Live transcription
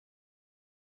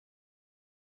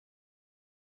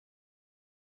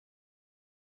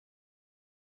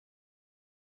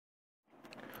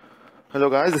Hello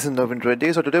guys, this is Navin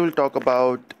Reddy. So today we'll talk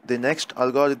about the next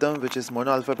algorithm, which is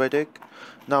MonoAlphabetic.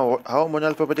 Now how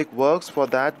MonoAlphabetic works, for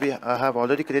that we have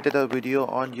already created a video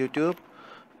on YouTube.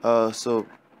 So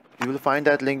you will find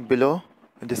that link below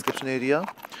in description area.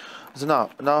 So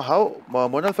now how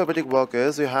MonoAlphabetic work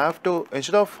is, you have to,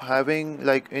 instead of having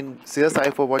like in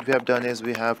CSI4, what we have done is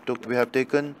we have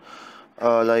taken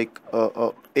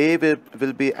A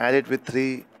will be added with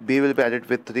 3, B will be added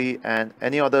with 3, and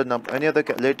any other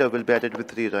letter will be added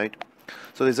with 3, right?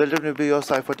 So resultant will be your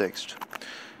ciphertext.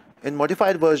 In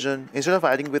modified version, instead of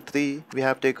adding with 3, we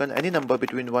have taken any number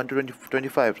between 1 to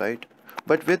 25, right?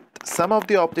 But with some of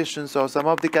the operations or some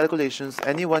of the calculations,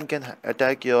 anyone can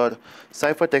attack your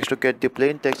ciphertext to get the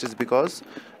plain text, is because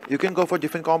you can go for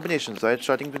different combinations, right?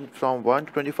 Starting from 1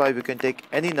 to 25, you can take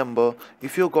any number.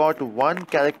 If you got one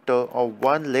character or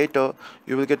one letter,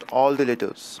 you will get all the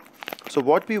letters. So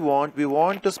what we want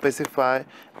to specify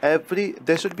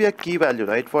there should be a key value,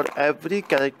 right? For every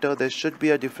character, there should be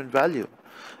a different value.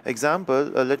 Example,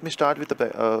 let me start with the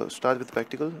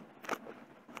practical.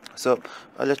 So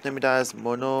let's name it as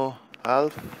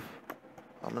MonoAlph.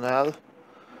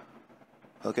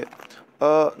 Okay.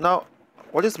 Now,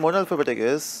 what is MonoAlphabetic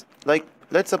is, like,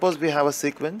 let's suppose we have a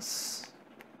sequence.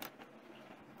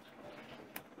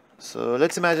 So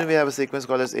let's imagine we have a sequence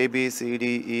called as A, B, C,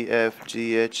 D, E, F,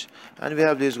 G, H, and we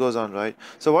have list goes on, right?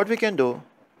 So what we can do,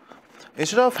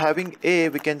 instead of having A,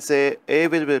 we can say A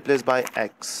will be replaced by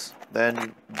X,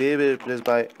 then B will be replaced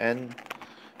by N,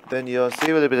 then your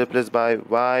C will be replaced by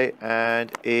Y,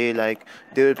 and A, like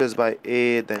D will be replaced by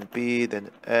A, then P,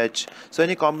 then H. So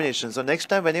any combination. So next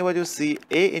time whenever you see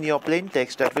A in your plain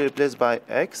text, that will be replaced by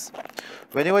X.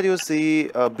 Whenever you see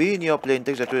B in your plain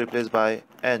text, that will be replaced by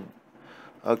N.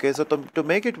 Okay, so to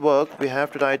make it work, we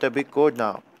have to write a big code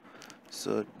now.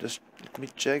 So just let me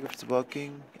check if it's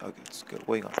working. Okay, it's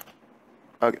going on.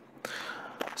 Okay,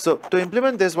 so to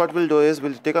implement this, what we'll do is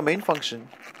we'll take a main function.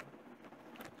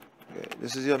 Okay,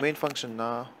 this is your main function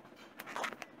now.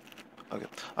 Okay,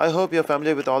 I hope you're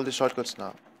familiar with all the shortcuts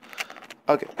now.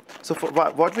 Okay, so for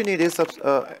what we need is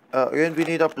again we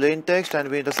need a plain text and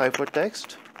we need a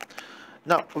ciphertext.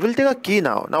 Now we'll take a key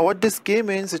now. Now what this key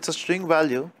means, it's a string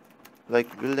value,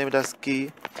 like we'll name it as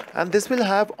key, and this will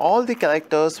have all the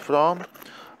characters from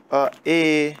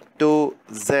A to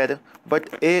Z, but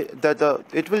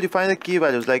it will define the key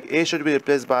values, like A should be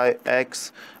replaced by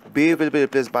X, B will be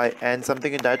replaced by N,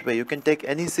 something in that way. You can take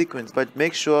any sequence, but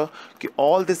make sure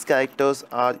all these characters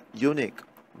are unique.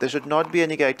 There should not be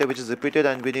any character which is repeated,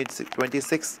 and we need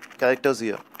 26 characters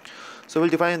here. So we'll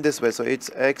define it this way. So it's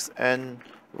X, N,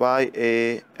 Y,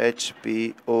 A, H,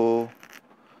 P, O,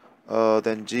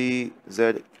 then G,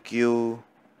 Z, Q,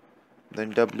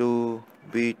 then W,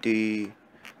 B, T,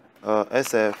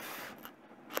 S, F,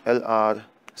 L, R,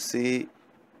 C,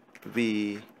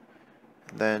 V,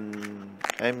 then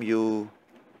M, U,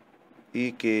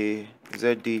 E, K,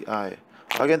 Z, D, I.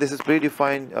 Again, this is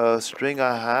predefined string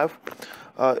I have.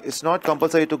 It's not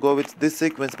compulsory to go with this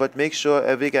sequence, but make sure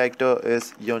every character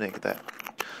is unique there.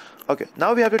 Okay,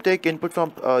 now we have to take input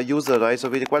from user, right? So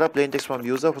we require a plain text from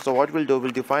user. So what we'll do,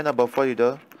 we'll define a buffer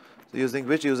reader, so using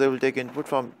which user will take input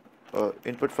from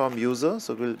user.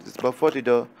 So this buffer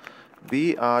reader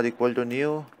br equal to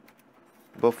new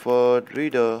buffered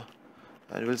reader,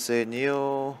 and we'll say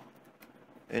new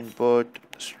input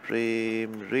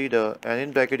stream reader, and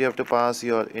in bracket you have to pass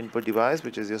your input device,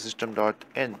 which is your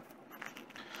system.in.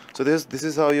 So this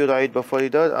is how you write buffer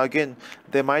reader. Again,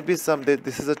 there might be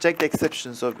this is a checked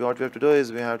exception, so what we have to do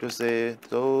is we have to say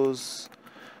those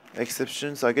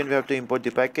exceptions. Again, we have to import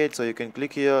the package, so you can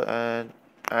click here and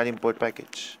add import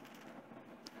package.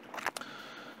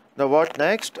 Now what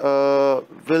next? Now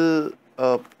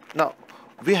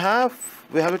we have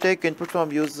to take input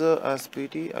from user as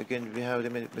pt. Again, we have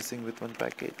missing with one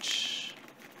package.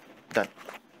 Done.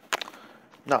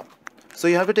 Now, so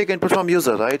you have to take input from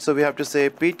user, right? So we have to say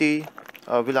pt,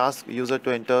 we'll ask user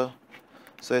to enter.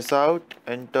 So it's out,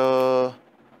 enter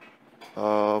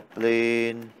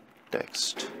plain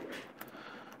text.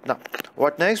 Now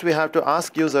what next? We have to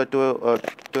ask user to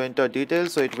enter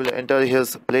details, so it will enter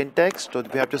his plain text. So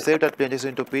we have to save that plain text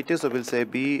into pt, so we'll say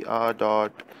br.readline.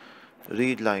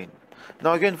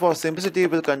 Now again, for simplicity,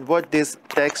 we'll convert this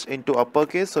text into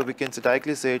uppercase, so we can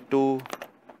directly say to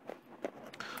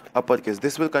uppercase.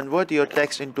 This will convert your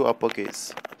text into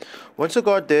uppercase. Once you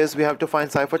got this, we have to find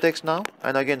ciphertext now.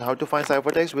 And again, how to find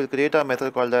ciphertext? We'll create a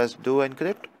method called as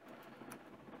doEncrypt.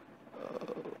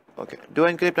 Okay,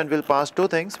 doEncrypt, and we'll pass two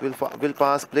things. We'll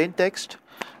pass plain text,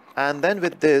 and then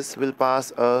with this we'll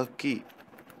pass a key.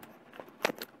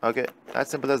 Okay, as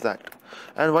simple as that.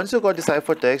 And once you got the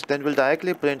ciphertext, then we'll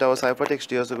directly print our ciphertext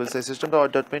here. So we'll say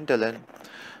system.out.println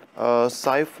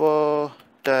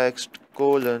ciphertext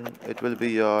colon, it will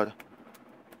be your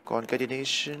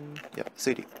concatenation, yeah,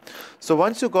 cd. So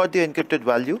once you got the encrypted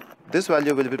value, this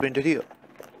value will be printed here.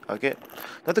 Okay,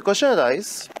 now the question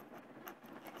arises,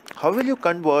 how will you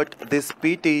convert this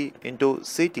pt into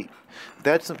ct?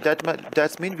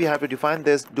 That's mean we have to define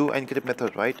this do encrypt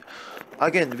method, right?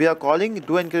 Again, we are calling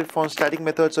do encrypt from static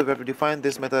method, so we have to define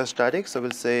this method as static. So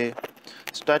we'll say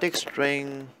static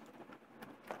string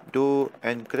do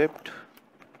encrypt,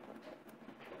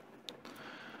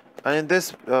 and in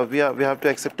this we have to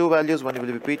accept two values. One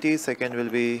will be pt, second will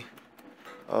be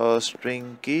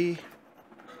string key.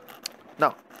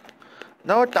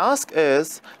 Now our task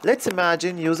is, let's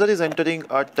imagine user is entering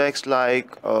a text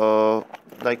like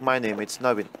my name, it's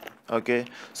Navin. Okay,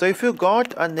 so if you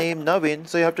got a name Navin,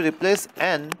 so you have to replace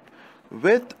n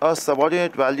with a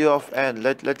subordinate value of n.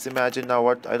 Let's imagine now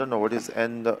what, I don't know what is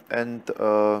n, the nth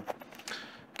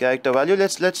character value.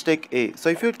 Let's take a. So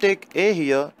if you take a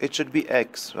here, it should be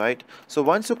x, right? So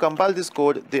once you compile this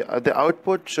code, the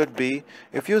output should be,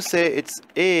 if you say it's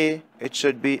a, it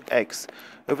should be x.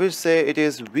 If we say it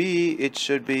is V, it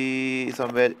should be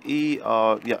somewhere E,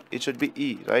 or yeah, it should be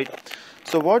E, right?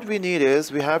 So what we need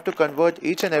is, we have to convert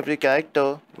each and every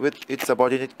character with its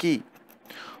subordinate key.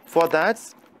 For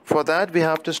that we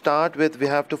have to start with, we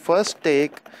have to first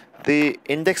take the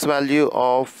index value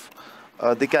of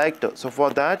the character. So for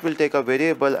that we'll take a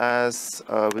variable as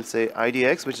we'll say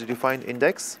idx, which is defined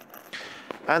index,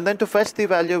 and then to fetch the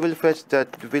value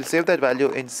we'll save that value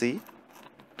in C.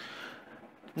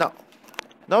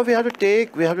 Now we have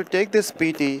to take this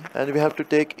pt and we have to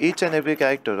take each and every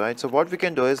character, right? So what we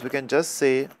can do is, we can just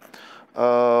say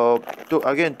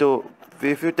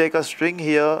if you take a string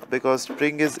here, because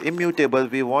string is immutable,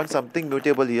 we want something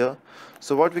mutable here.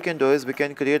 So what we can do is, we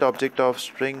can create object of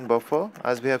string buffer,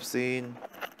 as we have seen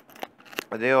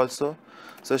there also.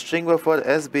 So string buffer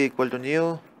sb equal to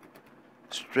new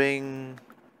string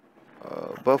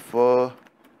buffer,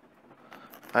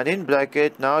 and in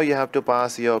bracket now you have to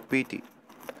pass your pt.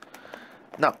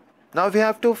 Now we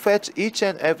have to fetch each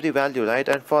and every value, right?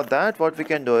 And for that what we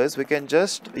can do is, we can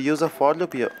just use a for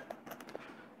loop here.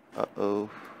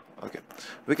 Okay,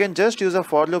 we can just use a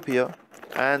for loop here,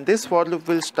 and this for loop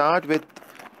will start with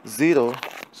 0.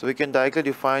 So we can directly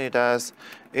define it as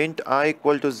int I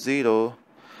equal to 0,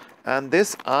 and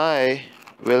this I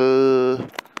will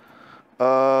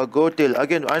go till,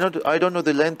 again I don't know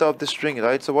the length of the string,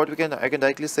 right? So what I can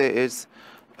directly say is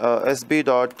sb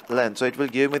dot length, so it will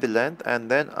give me the length,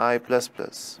 and then I plus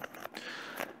plus.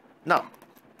 Now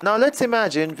let's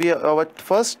imagine our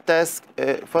first test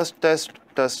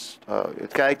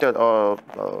character or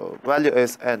value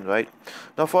is n, right?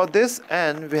 Now for this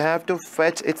n we have to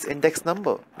fetch its index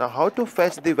number. Now how to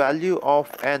fetch the value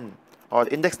of n, or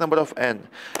index number of n?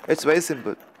 It's very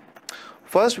simple.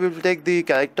 First we will take the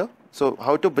character. So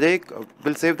how to break,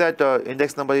 we'll save that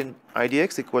index number in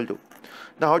idx equal to.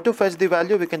 Now how to fetch the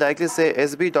value? We can directly say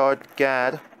sb dot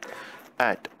char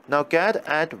at. Now char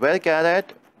at, where char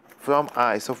at? From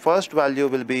I. So first value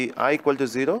will be I equal to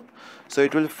 0, so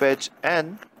it will fetch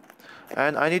n,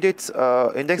 and I need its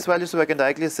index value, so I can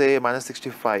directly say minus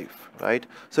 65, right?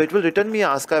 So it will return me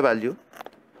ASCII value,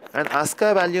 and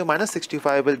ASCII value minus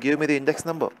 65 will give me the index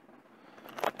number.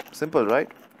 Simple, right?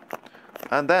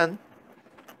 And then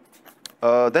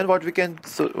what we can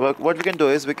do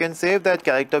is, we can save that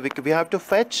character. We have to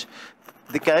fetch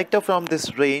the character from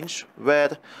this range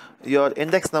where your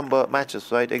index number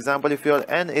matches, right? Example, if your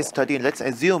n is 13, let's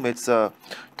assume it's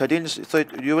 13, so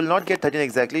you will not get 13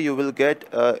 exactly, you will get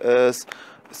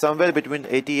somewhere between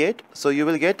 88, so you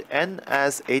will get n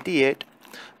as 88,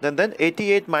 then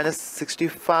 88 minus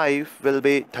 65 will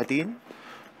be 13.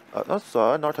 Not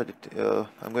 30,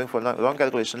 I'm going for wrong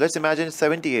calculation. Let's imagine it's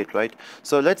 78, right?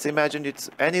 So let's imagine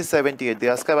n is 78. The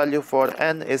ASCII value for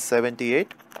n is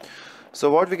 78. So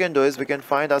what we can do is, we can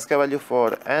find ASCII value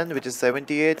for n, which is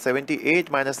 78. 78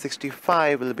 minus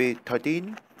 65 will be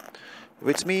 13,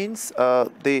 which means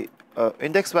the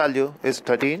index value is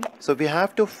 13. So we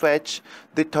have to fetch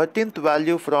the 13th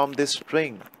value from this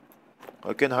string.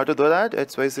 Okay, and how to do that?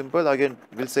 It's very simple. Again,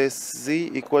 we'll say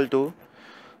z equal to,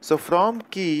 so from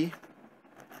key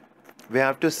we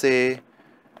have to say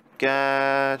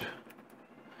char,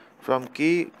 from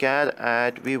key char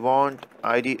at, we want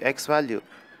id x value.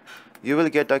 You will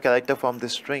get a character from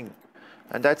this string,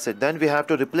 and that's it. Then we have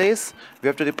to replace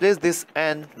this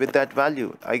n with that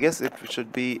value. I guess it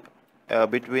should be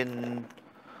between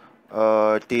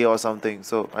t or something,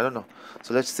 so I don't know.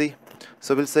 So let's see.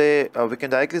 So we'll say we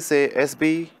can directly say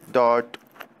sb dot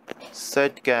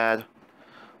set char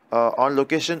on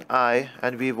location I,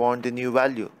 and we want the new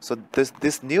value. So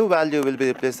this new value will be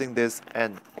replacing this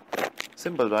n.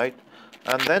 Simple, right?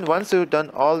 And then once you've done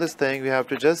all this thing, we have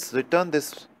to just return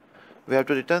this. We have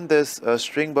to return this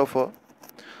string buffer.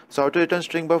 So how to return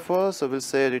string buffer? So we'll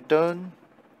say return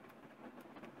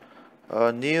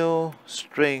a new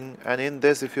string, and in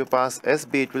this, if you pass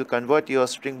sb, it will convert your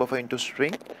string buffer into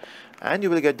string, and you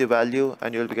will get the value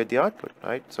and you will get the output,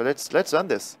 right? So let's run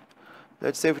this.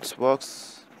 Let's see if it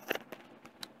works.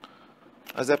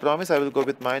 As I promised, I will go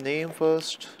with my name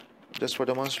first, just for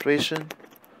demonstration.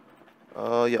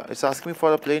 Yeah, it's asking me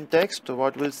for a plain text.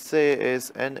 What we'll say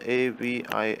is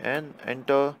NAVIN,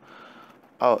 enter.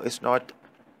 Oh, it's not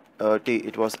T,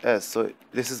 it was S. So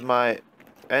this is my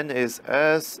N is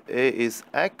S, A is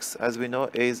X. As we know,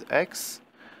 A is X.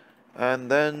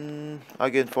 And then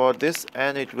again for this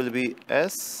N, it will be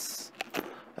S.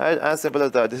 And as simple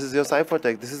as that. This is your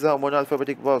ciphertext. This is how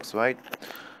MonoAlphabetic works, right?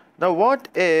 Now, what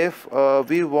if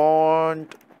we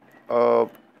want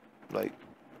like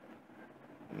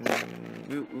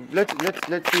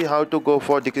let's see how to go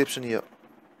for decryption here.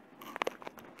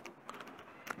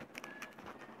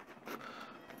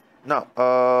 Now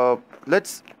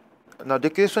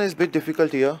decryption is a bit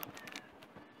difficult here.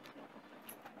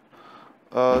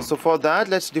 So for that,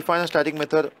 let's define a static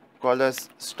method called as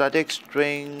static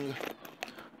string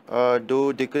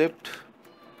do decrypt.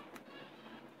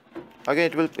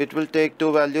 Again, it will take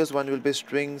two values. One will be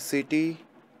string ct,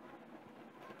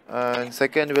 and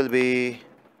second will be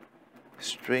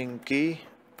string key.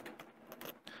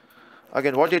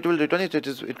 Again, what it will return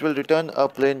it will return a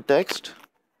plain text.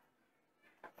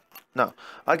 Now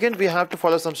again, we have to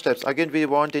follow some steps. Again, we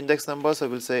want index number, so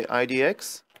we'll say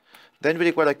idx. Then we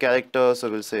require a character, so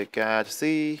we'll say char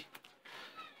c.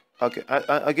 Okay,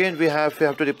 again we have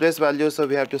to replace values, so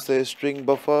we have to say string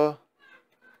buffer.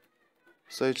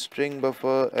 So it's string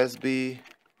buffer sb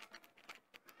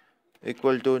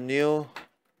equal to new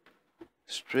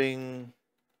string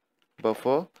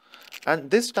buffer, and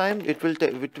this time it will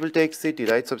take ct,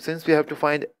 right? So since we have to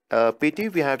find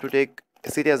pt, we have to take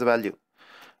ct as a value.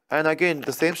 And again,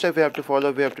 the same step we have to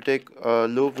follow. We have to take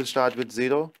loop will start with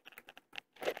 0.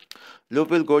 Loop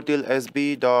will go till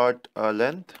sb dot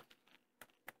length,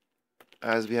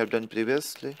 as we have done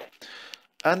previously.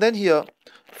 And then here,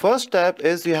 first step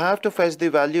is you have to fetch the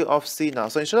value of c now.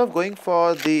 So instead of going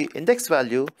for the index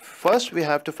value, first we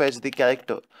have to fetch the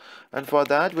character, and for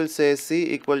that we'll say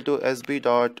c equal to sb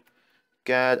dot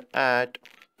char at,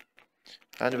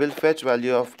 and we'll fetch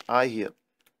value of I here.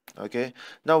 Okay,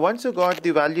 now once you got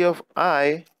the value of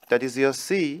I, that is your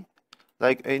c,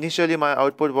 like initially my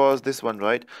output was this one,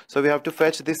 right? So we have to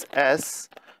fetch this s,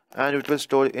 and it will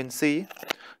store in c.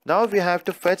 Now we have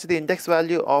to fetch the index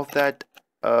value of that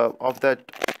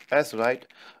s, right?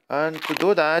 And to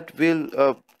do that,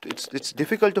 it's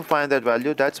difficult to find that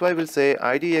value. That's why we'll say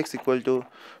idx equal to,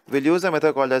 we'll use a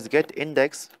method called as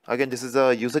getIndex. Again, this is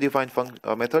a user defined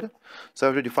method, so I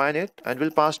have to define it, and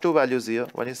we'll pass two values here.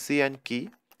 One is c and key,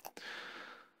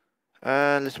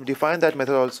 and let's define that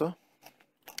method also,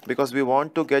 because we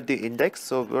want to get the index.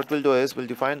 So what we'll do is we'll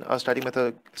define a static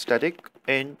method, static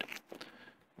int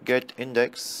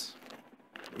getIndex,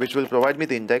 which will provide me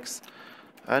the index,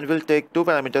 and we'll take two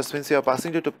parameters. Since we are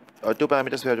passing to two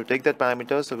parameters, we have to take that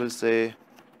parameter. So we'll say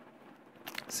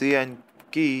c and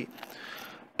key,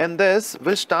 and this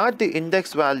will start the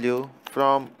index value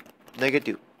from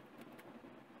negative.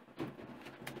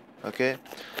 Okay,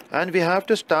 and we have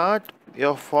to start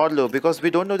your for loop, because we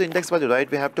don't know the index value, right?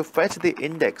 We have to fetch the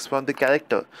index from the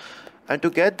character, and to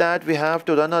get that we have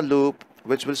to run a loop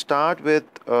which will start with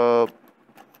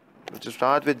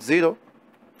 0,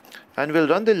 and we'll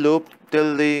run the loop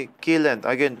till the key length.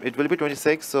 Again, it will be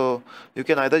 26, so you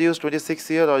can either use 26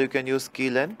 here or you can use key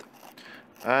length,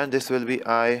 and this will be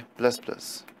I plus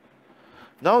plus.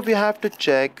 Now we have to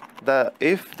check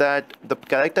if the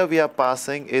character we are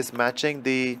passing is matching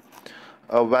the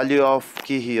value of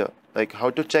key here. Like, how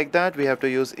to check that? We have to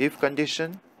use if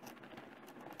condition.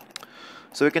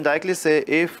 So we can directly say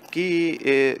if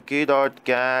key dot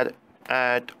char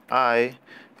at I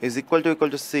is equal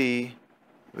to c,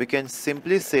 we can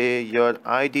simply say your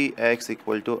idx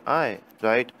equal to I,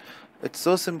 right? It's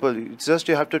so simple. It's just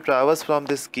you have to traverse from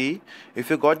this key. If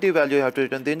you got the value, you have to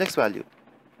return the index value,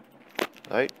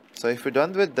 right? So if you're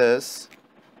done with this,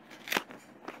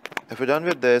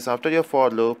 after your for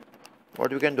loop, what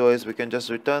we can do is we can just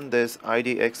return this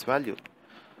idx value.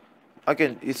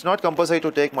 Again, it's not compulsory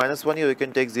to take -1 here. You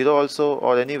can take 0 also,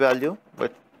 or any value,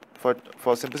 but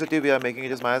for simplicity we are making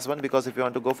it as -1, because if you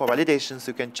want to go for validations,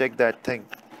 you can check that thing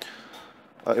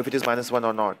if it is -1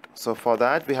 or not. So for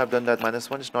that we have done that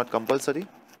 -1. It's not compulsory.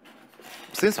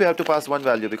 since we have to pass one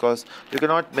value, because you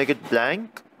cannot make it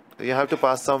blank, you have to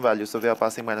pass some value, so we are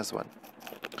passing -1.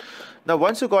 Now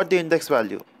once you got the index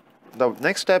value, the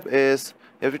next step is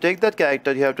you have to take that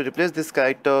character, you have to replace this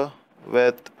character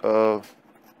with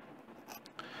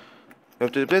you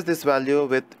have to replace this value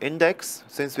with index,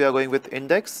 since we are going with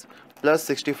index, plus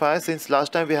 65. Since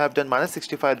last time we have done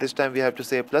 -65, this time we have to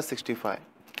say plus 65,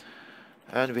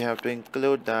 and we have to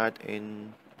include that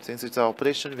in, since it's an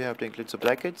operation, we have to include some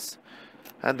brackets.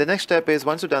 And the next step is,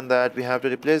 once you've done that, we have to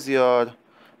replace your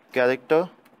character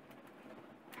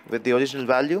with the original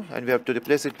value, and we have to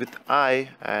replace it with I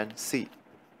and C,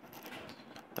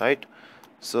 right?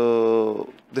 So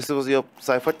this was your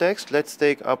ciphertext. Let's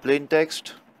take a plain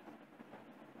text.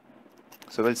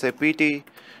 So we'll say pt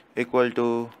equal to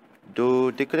do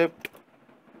decrypt,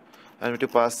 and we have to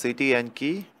pass ct and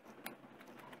key.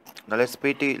 Now let's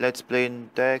plain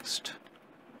text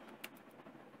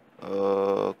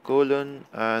colon,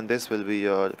 and this will be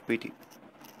your pt.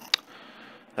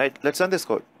 Right, let's run this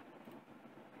code.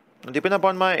 Depending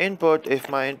upon my input, if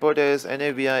my input is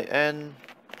navin,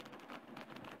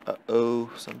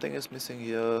 something is missing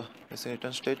here, missing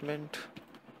return statement.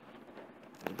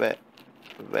 Where?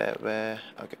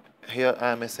 Okay, here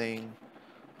I am missing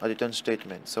a return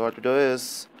statement. So what to do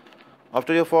is,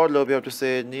 after your for loop, you have to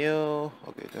say new.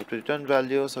 Okay, you have to return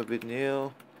value, so with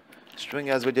new string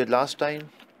as we did last time.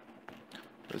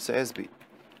 We'll say sb.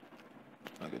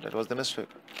 Okay, that was the mistake.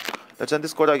 Let's run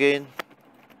this code again.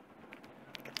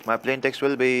 My plain text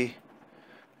will be,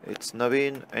 it's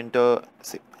Naveen, enter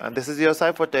C. And this is your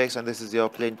ciphertext, and this is your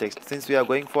plain text. Since we are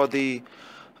going for the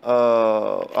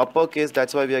uppercase,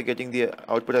 that's why we are getting the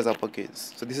output as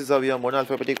uppercase. So this is how your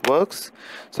MonoAlphabetic works.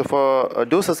 So for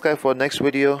do subscribe for next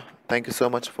video. Thank you so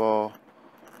much for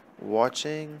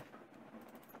watching.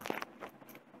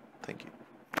 Thank you.